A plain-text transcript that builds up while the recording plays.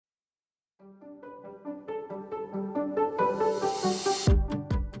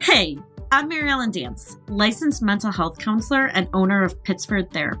Hey, I'm Mary Ellen Dance, licensed mental health counselor and owner of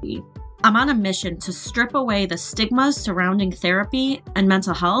Pittsford Therapy. I'm on a mission to strip away the stigmas surrounding therapy and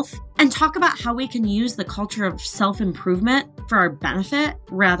mental health and talk about how we can use the culture of self-improvement for our benefit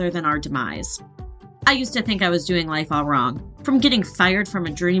rather than our demise. I used to think I was doing life all wrong, from getting fired from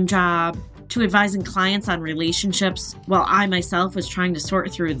a dream job to advising clients on relationships while I myself was trying to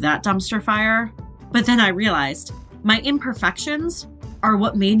sort through that dumpster fire. But then I realized my imperfections are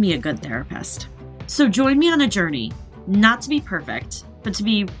what made me a good therapist. So join me on a journey, not to be perfect, but to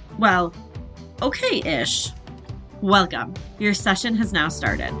be, well, okay-ish. Welcome. Your session has now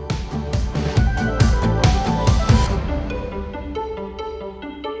started.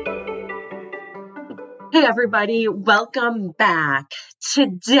 Hey everybody, welcome back.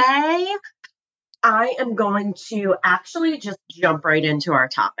 Today, I am going to actually just jump right into our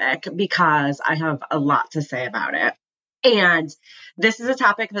topic because I have a lot to say about it. And this is a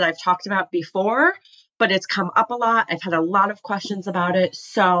topic that I've talked about before, but it's come up a lot. I've had a lot of questions about it,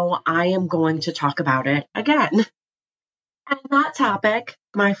 so I am going to talk about it again. And that topic,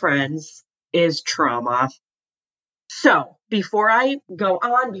 my friends, is trauma. So before I go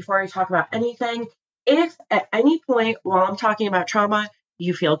on, before I talk about anything, if at any point while I'm talking about trauma,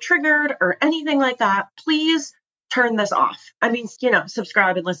 you feel triggered or anything like that, please turn this off. I mean,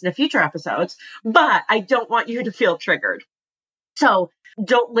 subscribe and listen to future episodes, but I don't want you to feel triggered. So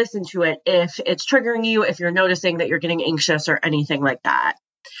don't listen to it if it's triggering you, if you're noticing that you're getting anxious or anything like that.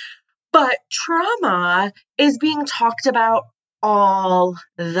 But trauma is being talked about all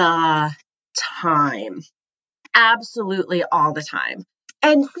the time. Absolutely all the time.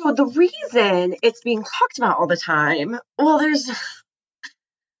 And so the reason it's being talked about all the time, well, there's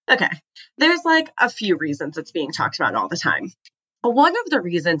like a few reasons it's being talked about all the time. One of the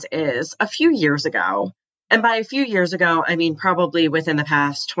reasons is a few years ago, and by a few years ago, I mean probably within the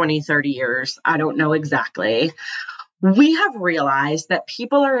past 20, 30 years, I don't know exactly, we have realized that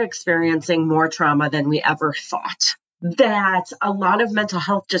people are experiencing more trauma than we ever thought. That a lot of mental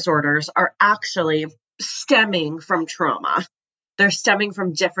health disorders are actually stemming from trauma. They're stemming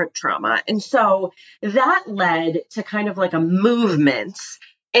from different trauma. And so that led to kind of like a movement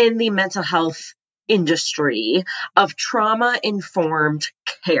in the mental health industry of trauma-informed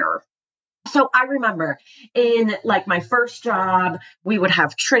care. So I remember in like my first job, we would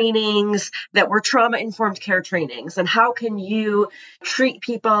have trainings that were trauma-informed care trainings. And how can you treat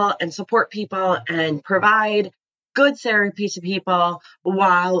people and support people and provide good therapy to people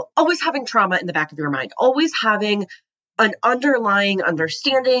while always having trauma in the back of your mind, always having an underlying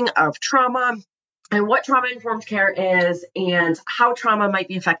understanding of trauma and what trauma-informed care is and how trauma might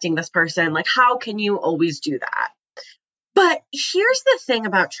be affecting this person. Like, how can you always do that? But here's the thing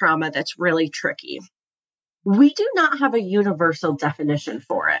about trauma that's really tricky. We do not have a universal definition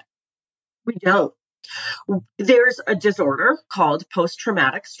for it. We don't. There's a disorder called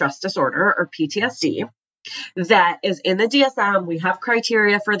post-traumatic stress disorder, or PTSD, that is in the DSM. We have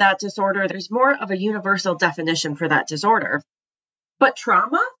criteria for that disorder. There's more of a universal definition for that disorder. But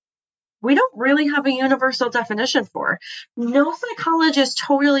trauma, we don't really have a universal definition for. No psychologists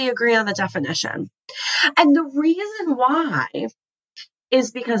totally agree on the definition. And the reason why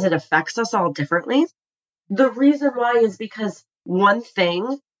is because it affects us all differently. The reason why is because one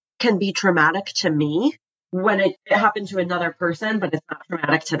thing can be traumatic to me when it happened to another person, but it's not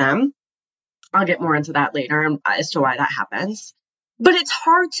traumatic to them. I'll get more into that later as to why that happens. But it's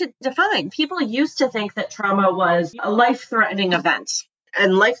hard to define. People used to think that trauma was a life-threatening event.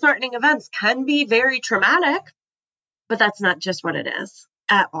 And life-threatening events can be very traumatic, but that's not just what it is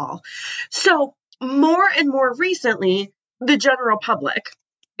at all. So more and more recently, the general public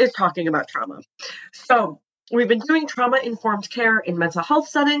is talking about trauma. So we've been doing trauma-informed care in mental health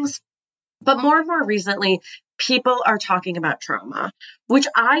settings, but more and more recently, people are talking about trauma, which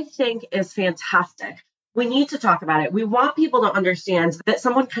I think is fantastic. We need to talk about it. We want people to understand that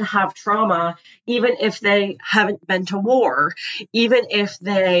someone can have trauma even if they haven't been to war, even if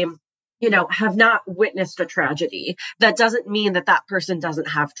they, have not witnessed a tragedy. That doesn't mean that that person doesn't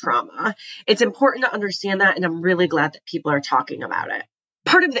have trauma. It's important to understand that, and I'm really glad that people are talking about it.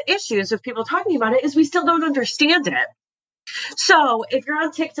 Part of the issues of people talking about it is we still don't understand it. So if you're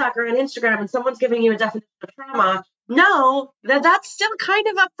on TikTok or on Instagram and someone's giving you a definition of trauma, know that that's still kind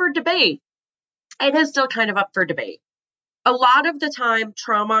of up for debate. It is still kind of up for debate. A lot of the time,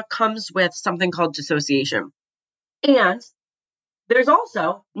 trauma comes with something called dissociation. And there's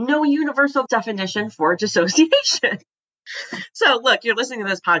also no universal definition for dissociation. So look, you're listening to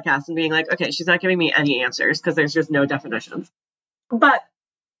this podcast and being like, okay, she's not giving me any answers because there's just no definitions. But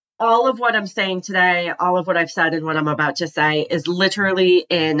all of what I'm saying today, all of what I've said and what I'm about to say is literally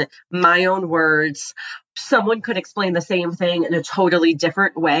in my own words. Someone could explain the same thing in a totally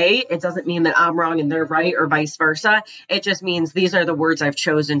different way. It doesn't mean that I'm wrong and they're right or vice versa. It just means these are the words I've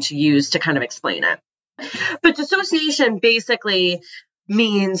chosen to use to kind of explain it. But dissociation basically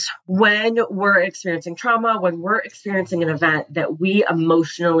means when we're experiencing trauma, when we're experiencing an event that we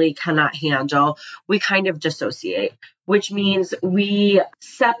emotionally cannot handle, we kind of dissociate, which means we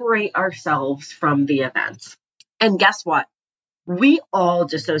separate ourselves from the event. And guess what? We all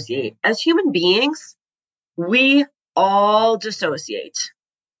dissociate. As human beings, we all dissociate.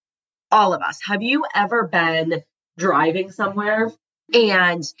 All of us. Have you ever been driving somewhere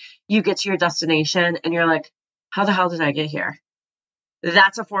and you get to your destination and you're like, how the hell did I get here?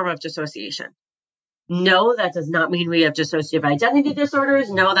 That's a form of dissociation. No, that does not mean we have dissociative identity disorders.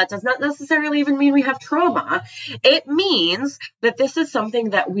 No, that does not necessarily even mean we have trauma. It means that this is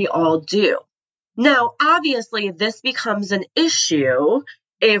something that we all do. Now, obviously, this becomes an issue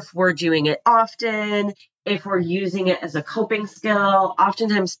if we're doing it often, if we're using it as a coping skill.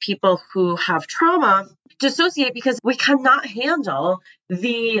 Oftentimes, people who have trauma dissociate because we cannot handle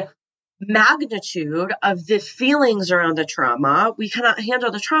the magnitude of the feelings around the trauma. We cannot handle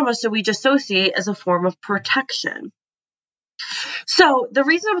the trauma, so we dissociate as a form of protection. So the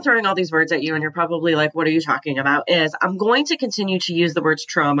reason I'm throwing all these words at you, and you're probably like, what are you talking about, is I'm going to continue to use the words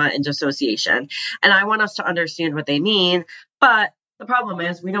trauma and dissociation, and I want us to understand what they mean, but the problem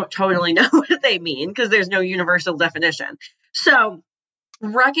is we don't totally know what they mean because there's no universal definition. So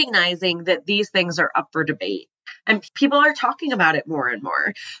recognizing that these things are up for debate. And people are talking about it more and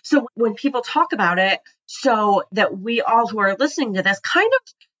more. So when people talk about it, so that we all who are listening to this kind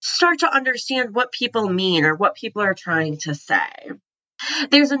of start to understand what people mean or what people are trying to say.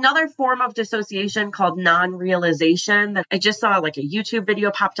 There's another form of dissociation called non-realization that I just saw, like a YouTube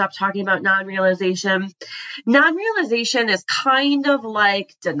video popped up talking about non-realization. Non-realization is kind of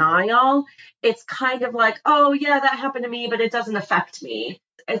like denial. It's kind of like, oh yeah, that happened to me, but it doesn't affect me.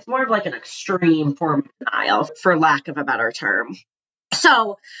 It's more of like an extreme form of denial, for lack of a better term.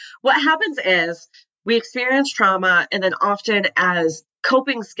 So what happens is we experience trauma, and then often as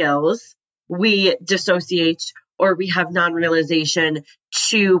coping skills, we dissociate or we have non-realization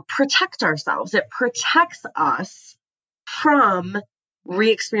to protect ourselves. It protects us from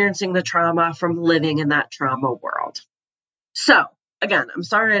re-experiencing the trauma, from living in that trauma world. So again, I'm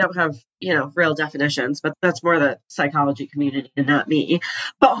sorry I don't have, real definitions, but that's more the psychology community and not me.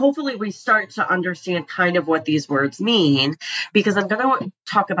 But hopefully we start to understand kind of what these words mean, because I'm going to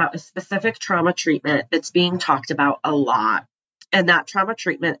talk about a specific trauma treatment that's being talked about a lot. And that trauma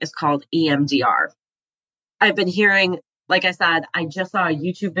treatment is called EMDR. I've been hearing, like I said, I just saw a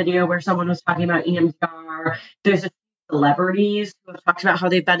YouTube video where someone was talking about EMDR. There's celebrities who have talked about how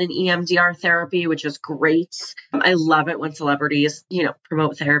they've been in EMDR therapy, which is great. I love it when celebrities,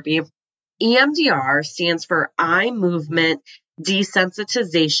 promote therapy. EMDR stands for Eye Movement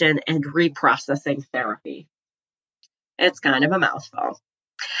Desensitization and Reprocessing Therapy. It's kind of a mouthful.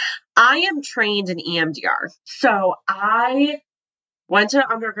 I am trained in EMDR. So I went to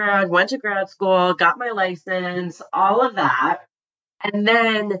undergrad, went to grad school, got my license, all of that. And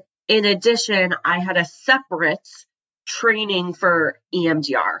then in addition, I had a separate training for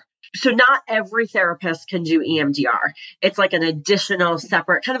EMDR. So not every therapist can do EMDR. It's like an additional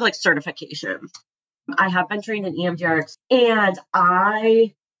separate kind of like certification. I have been trained in EMDR and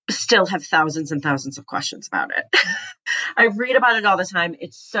I still have thousands and thousands of questions about it. I read about it all the time.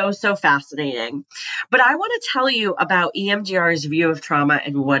 It's so fascinating. But I want to tell you about EMDR's view of trauma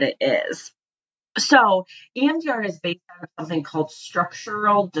and what it is. So EMDR is based on something called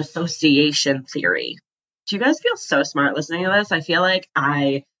structural dissociation theory. Do you guys feel so smart listening to this? I feel like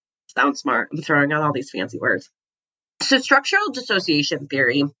I sound smart. I'm throwing out all these fancy words. So structural dissociation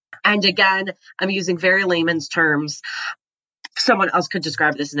theory, and again, I'm using very layman's terms. Someone else could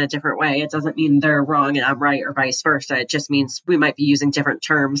describe this in a different way. It doesn't mean they're wrong and I'm right or vice versa. It just means we might be using different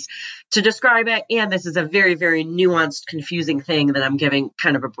terms to describe it. And this is a very, very nuanced, confusing thing that I'm giving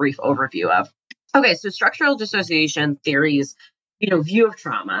kind of a brief overview of. Okay, so structural dissociation theory's, view of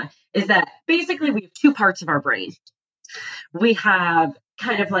trauma is that basically we have two parts of our brain. We have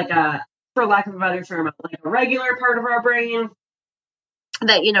kind of like for lack of a better term, like a regular part of our brain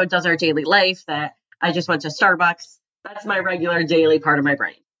that, does our daily life, that I just went to Starbucks. That's my regular daily part of my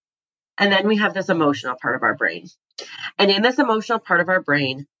brain. And then we have this emotional part of our brain. And in this emotional part of our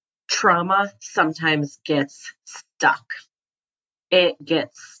brain, trauma sometimes gets stuck. It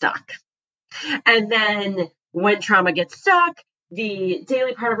gets stuck. And then when trauma gets stuck, the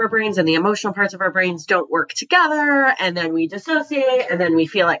daily part of our brains and the emotional parts of our brains don't work together, and then we dissociate, and then we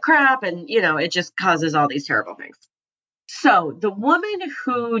feel like crap, and it just causes all these terrible things. So the woman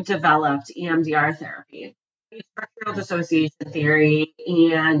who developed EMDR therapy, structural dissociation theory,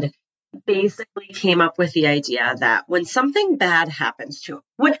 and basically came up with the idea that when something bad happens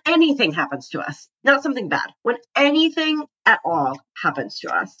when anything happens to us, not something bad, when anything at all happens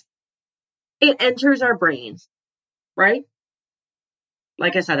to us, it enters our brain, right?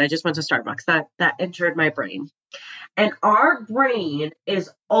 Like I said, I just went to Starbucks. That entered my brain. And our brain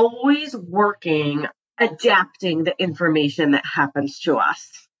is always working, adapting the information that happens to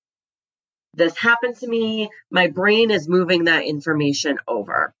us. This happened to me. My brain is moving that information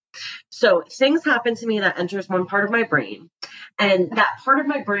over. So things happen to me that enters one part of my brain. And that part of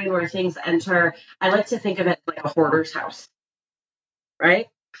my brain where things enter, I like to think of it like a hoarder's house, right?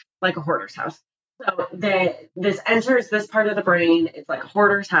 Like a hoarder's house. So this enters this part of the brain. It's like a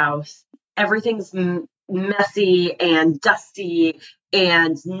hoarder's house. Everything's messy and dusty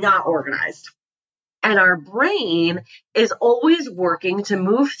and not organized. And our brain is always working to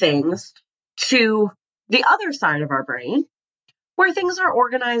move things to the other side of our brain where things are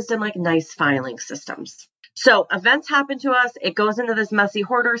organized in like nice filing systems. So events happen to us, it goes into this messy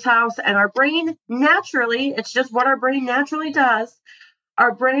hoarder's house, and our brain naturally, it's just what our brain naturally does.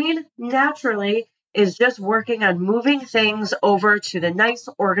 Our brain naturally is just working on moving things over to the nice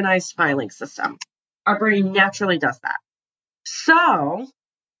organized filing system. Our brain naturally does that. So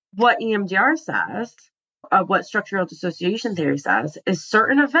what EMDR says, what structural dissociation theory says, is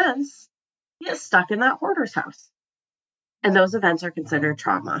certain events get stuck in that hoarder's house. And those events are considered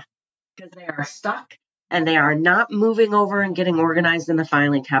trauma because they are stuck and they are not moving over and getting organized in the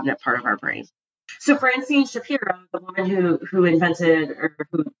filing cabinet part of our brain. So Francine Shapiro, the woman who invented or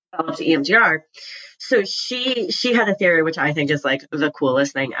who developed EMDR, so she had a theory which I think is like the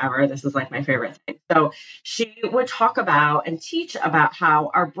coolest thing ever. This is like my favorite thing. So she would talk about and teach about how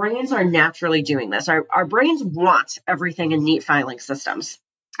our brains are naturally doing this. Our brains want everything in neat filing systems.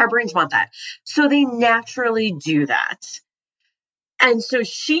 Our brains want that. So they naturally do that. And so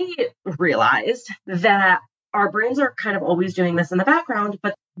she realized that our brains are kind of always doing this in the background,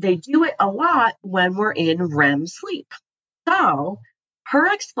 but they do it a lot when we're in REM sleep. So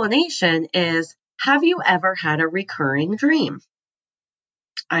her explanation is, have you ever had a recurring dream?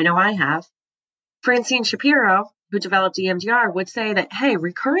 I know I have. Francine Shapiro, who developed EMDR, would say that, hey,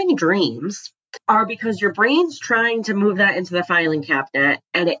 recurring dreams are because your brain's trying to move that into the filing cabinet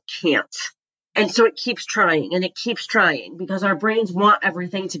and it can't. And so it keeps trying and it keeps trying because our brains want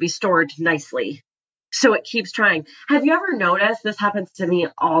everything to be stored nicely. So it keeps trying. Have you ever noticed, this happens to me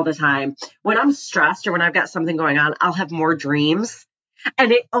all the time, when I'm stressed or when I've got something going on, I'll have more dreams.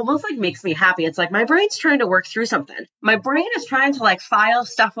 And it almost like makes me happy. It's like my brain's trying to work through something. My brain is trying to like file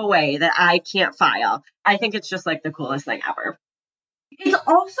stuff away that I can't file. I think it's just like the coolest thing ever. It's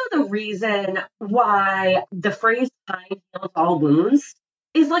also the reason why the phrase time heals all wounds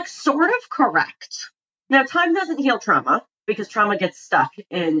is like sort of correct. Now, time doesn't heal trauma because trauma gets stuck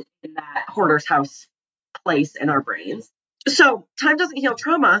in that hoarder's house place in our brains. So time doesn't heal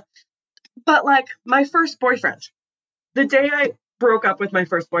trauma, but like my first boyfriend, the day I broke up with my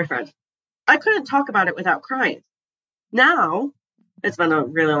first boyfriend, I couldn't talk about it without crying. Now, it's been a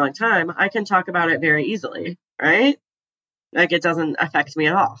really long time, I can talk about it very easily, right? Like it doesn't affect me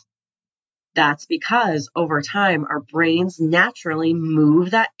at all. That's because over time, our brains naturally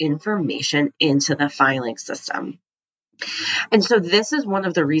move that information into the filing system. And so this is one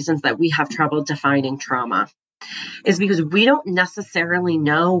of the reasons that we have trouble defining trauma, is because we don't necessarily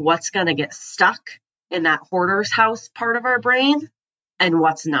know what's going to get stuck in that hoarder's house part of our brain and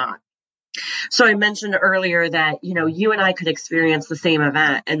what's not. So I mentioned earlier that, you and I could experience the same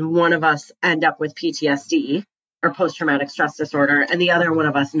event and one of us end up with PTSD or post-traumatic stress disorder and the other one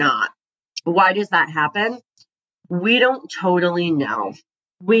of us not. Why does that happen? We don't totally know.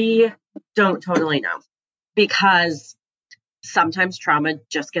 We don't totally know because sometimes trauma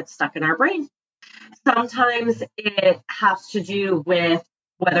just gets stuck in our brain. Sometimes it has to do with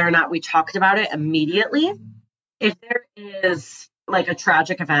whether or not we talked about it immediately. If there is like a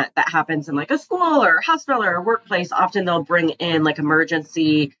tragic event that happens in like a school or a hospital or a workplace, often they'll bring in like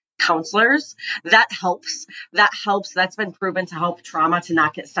emergency counselors. That helps. That's been proven to help trauma to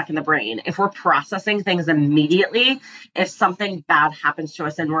not get stuck in the brain. If we're processing things immediately, if something bad happens to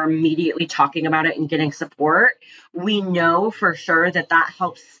us and we're immediately talking about it and getting support, we know for sure that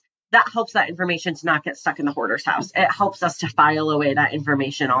helps that information to not get stuck in the hoarder's house. It helps us to file away that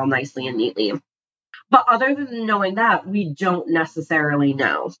information all nicely and neatly. But other than knowing that, we don't necessarily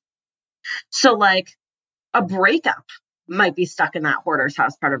know. So like a breakup might be stuck in that hoarder's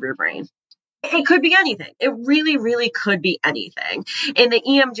house part of your brain. It could be anything. It really, really could be anything. In the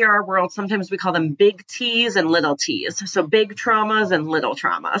EMDR world, sometimes we call them big T's and little T's. So big traumas and little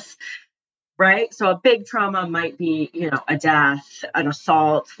traumas, right? So a big trauma might be, a death, an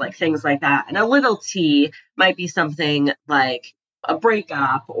assault, like things like that. And a little T might be something like a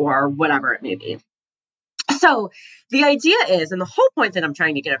breakup or whatever it may be. So the idea is, and the whole point that I'm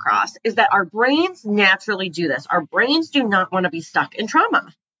trying to get across is that our brains naturally do this. Our brains do not want to be stuck in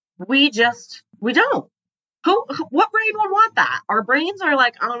trauma. We don't. What brain would want that? Our brains are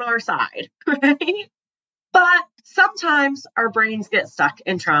like on our side, right? But sometimes our brains get stuck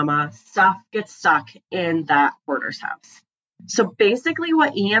in trauma. Stuff gets stuck in that hoarder's house. So basically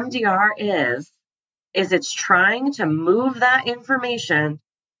what EMDR is it's trying to move that information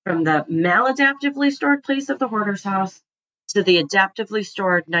from the maladaptively stored place of the hoarder's house to the adaptively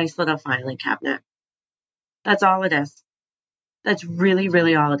stored nice little filing cabinet. That's all it is. That's really,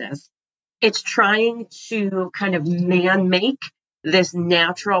 really all it is. It's trying to kind of man-make this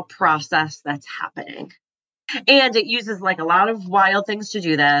natural process that's happening. And it uses like a lot of wild things to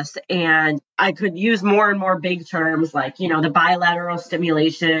do this. And I could use more and more big terms like, the bilateral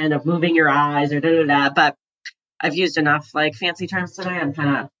stimulation of moving your eyes or da-da-da. But I've used enough like fancy terms today.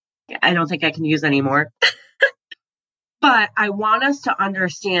 I don't think I can use any more. But I want us to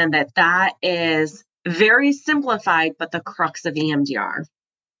understand that is very simplified, but the crux of EMDR.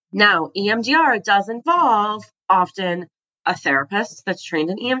 Now, EMDR does involve often a therapist that's trained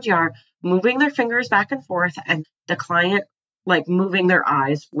in EMDR moving their fingers back and forth and the client like moving their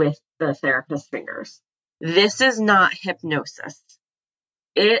eyes with the therapist's fingers. This is not hypnosis.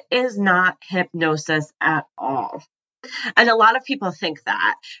 It is not hypnosis at all. And a lot of people think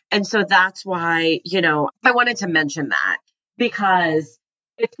that. And so that's why, I wanted to mention that because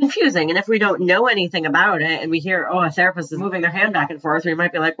it's confusing. And if we don't know anything about it and we hear, a therapist is moving their hand back and forth, we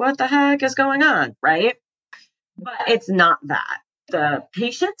might be like, what the heck is going on? Right? But it's not that. The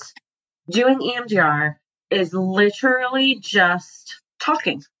patient doing EMDR is literally just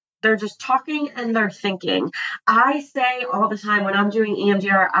talking. They're just talking and they're thinking. I say all the time when I'm doing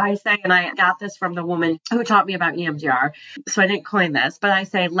EMDR, and I got this from the woman who taught me about EMDR, so I didn't coin this, but I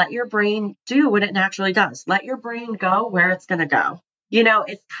say, let your brain do what it naturally does. Let your brain go where it's going to go.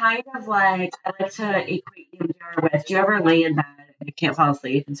 It's kind of like, I like to equate EMDR with, do you ever lay in bed and you can't fall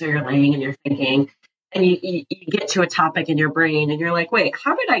asleep? And so you're laying and you're thinking, and you get to a topic in your brain and you're like, wait,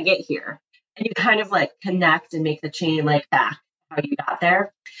 how did I get here? And you kind of like connect and make the chain like back how you got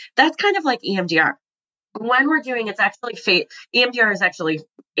there. That's kind of like EMDR. When we're doing, it's actually EMDR is actually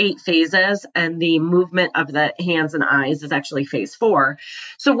 8 phases, and the movement of the hands and eyes is actually phase 4.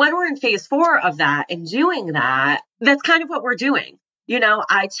 So when we're in phase 4 of that and doing that, that's kind of what we're doing.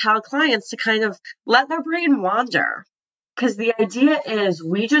 I tell clients to kind of let their brain wander, because the idea is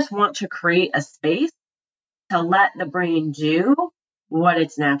we just want to create a space to let the brain do what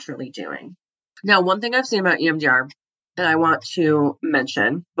it's naturally doing. Now, one thing I've seen about EMDR that I want to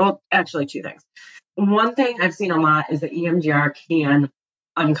mention, well, actually 2 things. One thing I've seen a lot is that EMDR can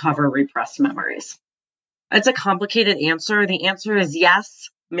uncover repressed memories. It's a complicated answer. The answer is yes,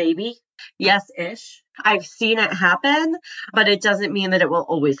 maybe, yes-ish. I've seen it happen, but it doesn't mean that it will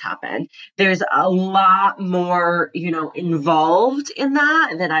always happen. There's a lot more, involved in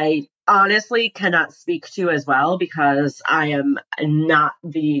that I honestly cannot speak to as well because I am not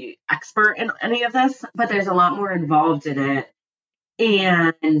the expert in any of this, but there's a lot more involved in it.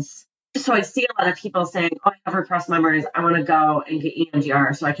 And so I see a lot of people saying, I have repressed memories. I want to go and get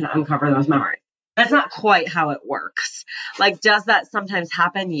EMDR so I can uncover those memories. That's not quite how it works. Like, does that sometimes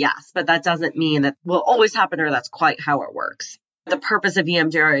happen? Yes, but that doesn't mean that will always happen or that's quite how it works. The purpose of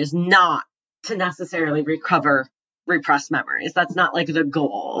EMDR is not to necessarily recover repressed memories. That's not like the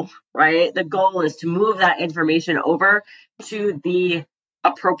goal, right? The goal is to move that information over to the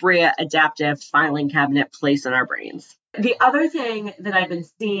appropriate adaptive filing cabinet place in our brains. The other thing that I've been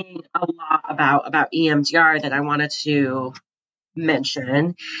seeing a lot about EMDR that I wanted to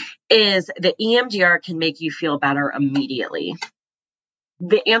mention is that EMDR can make you feel better immediately.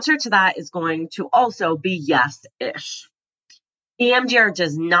 The answer to that is going to also be yes-ish. EMDR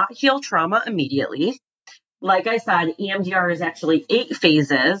does not heal trauma immediately. Like I said, EMDR is actually 8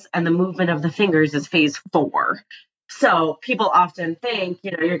 phases, and the movement of the fingers is phase 4. So people often think,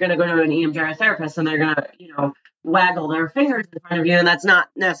 you're going to go to an EMDR therapist and they're going to, waggle their fingers in front of you, and that's not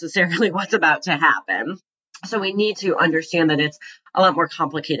necessarily what's about to happen. So we need to understand that it's a lot more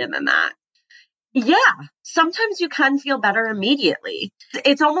complicated than that. Yeah, sometimes you can feel better immediately.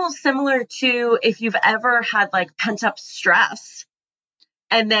 It's almost similar to if you've ever had like pent up stress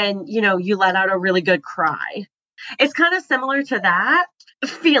and then, you let out a really good cry. It's kind of similar to that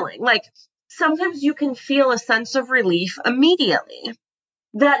feeling. Like sometimes you can feel a sense of relief immediately.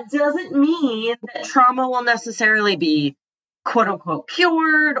 That doesn't mean that trauma will necessarily be quote unquote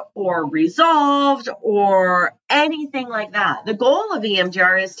cured or resolved or anything like that. The goal of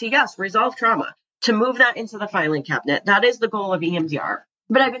EMDR is to, yes, resolve trauma, to move that into the filing cabinet. That is the goal of EMDR.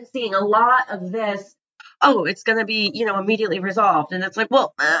 But I've been seeing a lot of this, oh, it's going to be, immediately resolved. And it's like,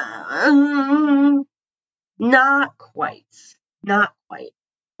 well, not quite. Not quite.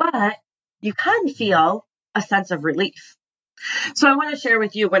 But you can feel a sense of relief. So I want to share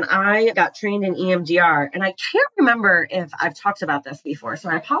with you when I got trained in EMDR, and I can't remember if I've talked about this before, so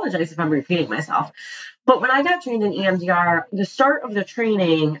I apologize if I'm repeating myself. But when I got trained in EMDR, the start of the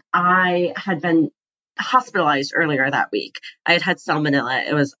training, I had been hospitalized earlier that week. I had salmonella.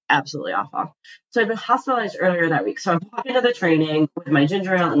 It was absolutely awful. So I'd been hospitalized earlier that week. So I'm walking to the training with my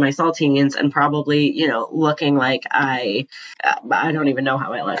ginger ale and my saltines and probably, looking like I don't even know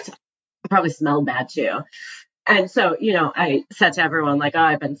how I looked. I probably smelled bad too. And so, I said to everyone, like, oh,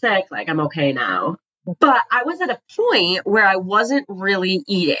 I've been sick, like, I'm okay now. But I was at a point where I wasn't really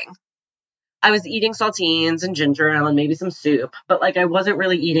eating. I was eating saltines and ginger ale and maybe some soup, but like I wasn't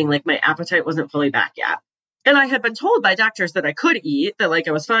really eating, like my appetite wasn't fully back yet. And I had been told by doctors that I could eat, that like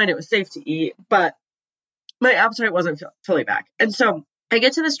I was fine, it was safe to eat, but my appetite wasn't fully back. And so I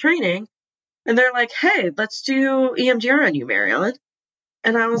get to this training and they're like, hey, let's do EMDR on you, Mary Ellen.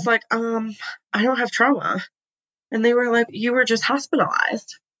 And I was like, I don't have trauma. And they were like, you were just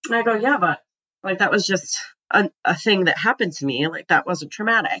hospitalized. And I go, yeah, but like that was just a thing that happened to me. Like that wasn't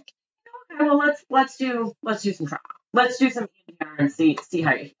traumatic. Okay, well let's do some trauma. Let's do some EMDR and see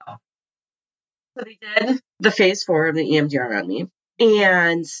how you feel. So they did the phase 4 of the EMDR on me,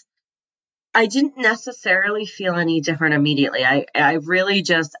 and I didn't necessarily feel any different immediately. I really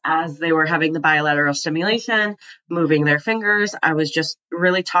just, as they were having the bilateral stimulation, moving their fingers, I was just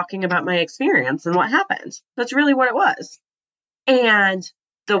really talking about my experience and what happened. That's really what it was. And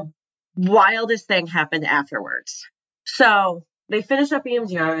the wildest thing happened afterwards. So they finished up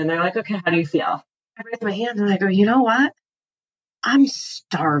EMDR and they're like, okay, how do you feel? I raise my hand and I go, you know what? I'm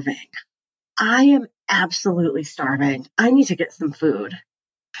starving. I am absolutely starving. I need to get some food.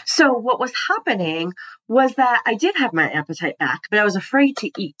 So what was happening was that I did have my appetite back, but I was afraid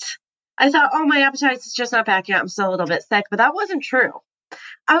to eat. I thought, oh, my appetite's just not back yet. I'm still a little bit sick, but that wasn't true.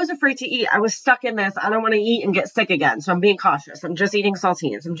 I was afraid to eat. I was stuck in this. I don't want to eat and get sick again. So I'm being cautious. I'm just eating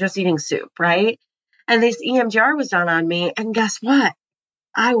saltines. I'm just eating soup, right? And this EMDR was done on me. And guess what?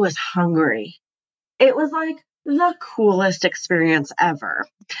 I was hungry. It was like the coolest experience ever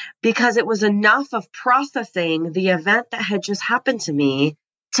because it was enough of processing the event that had just happened to me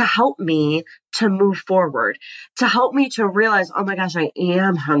to help me to move forward, to help me to realize, oh my gosh, I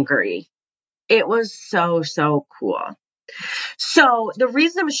am hungry. It was so, so cool. So the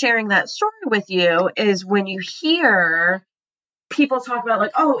reason I'm sharing that story with you is when you hear people talk about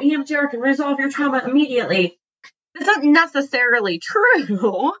like, oh, EMDR can resolve your trauma immediately. That's not necessarily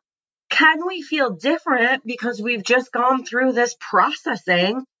true. Can we feel different because we've just gone through this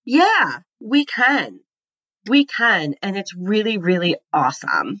processing? Yeah, we can. We can. And it's really, really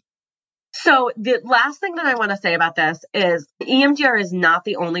awesome. So the last thing that I want to say about this is EMDR is not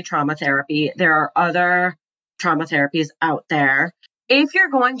the only trauma therapy. There are other trauma therapies out there. If you're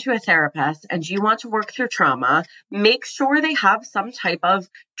going to a therapist and you want to work through trauma, make sure they have some type of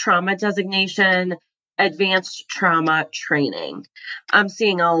trauma designation, advanced trauma training. I'm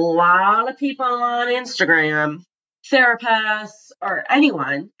seeing a lot of people on Instagram, therapists or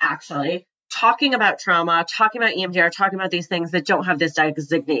anyone actually, talking about trauma, talking about EMDR, talking about these things that don't have this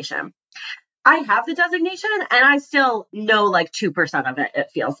designation. I have the designation and I still know like 2% of it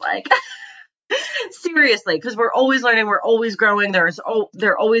feels like. Seriously, because we're always learning, we're always growing.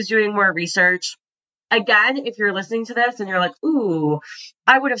 They're always doing more research. Again, if you're listening to this and you're like, ooh,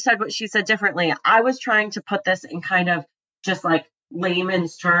 I would have said what she said differently. I was trying to put this in kind of just like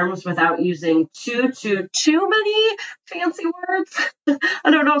layman's terms without using too many fancy words.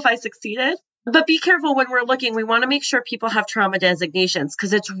 I don't know if I succeeded. But be careful when we're looking. We want to make sure people have trauma designations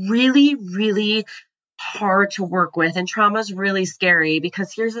because it's really, really hard to work with. And trauma is really scary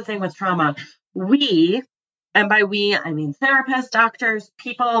because here's the thing with trauma. We, and by we, I mean therapists, doctors,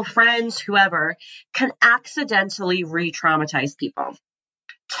 people, friends, whoever, can accidentally re-traumatize people.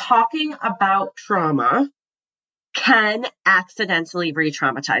 Talking about trauma can accidentally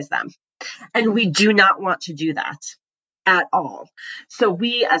re-traumatize them. And we do not want to do that at all. So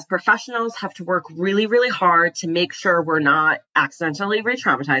we as professionals have to work really, really hard to make sure we're not accidentally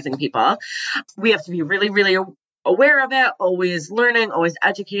re-traumatizing people. We have to be really, really aware of it, always learning, always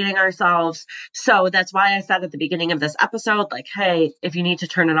educating ourselves. So that's why I said at the beginning of this episode, like, hey, if you need to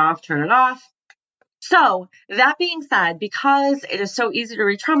turn it off, turn it off. So that being said, because it is so easy to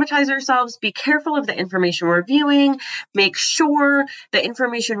re-traumatize ourselves, be careful of the information we're viewing. Make sure the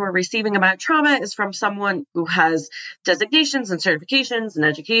information we're receiving about trauma is from someone who has designations and certifications and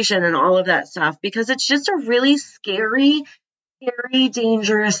education and all of that stuff, because it's just a really scary,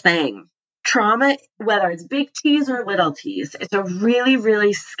 dangerous thing. Trauma, whether it's big T's or little t's, it's a really,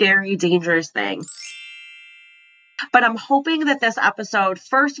 really scary, dangerous thing. But I'm hoping that this episode,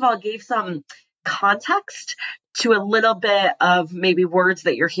 first of all, gave some context to a little bit of maybe words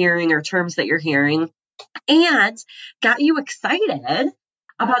that you're hearing or terms that you're hearing, and got you excited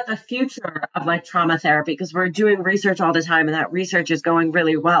about the future of like trauma therapy, because we're doing research all the time and that research is going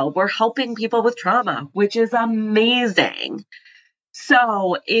really well. We're helping people with trauma, which is amazing.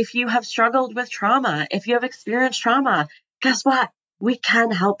 So if you have struggled with trauma, if you have experienced trauma, guess what? We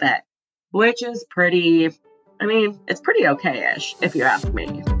can help it, which is it's pretty okay-ish if you ask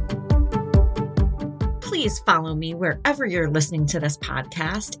me. Please follow me wherever you're listening to this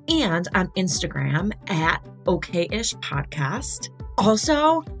podcast and on Instagram at OKish Podcast.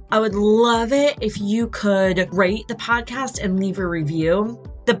 Also, I would love it if you could rate the podcast and leave a review.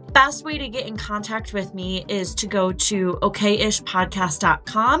 The best way to get in contact with me is to go to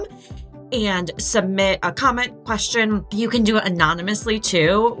okishpodcast.com and submit a comment, question. You can do it anonymously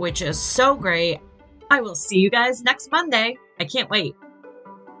too, which is so great. I will see you guys next Monday. I can't wait.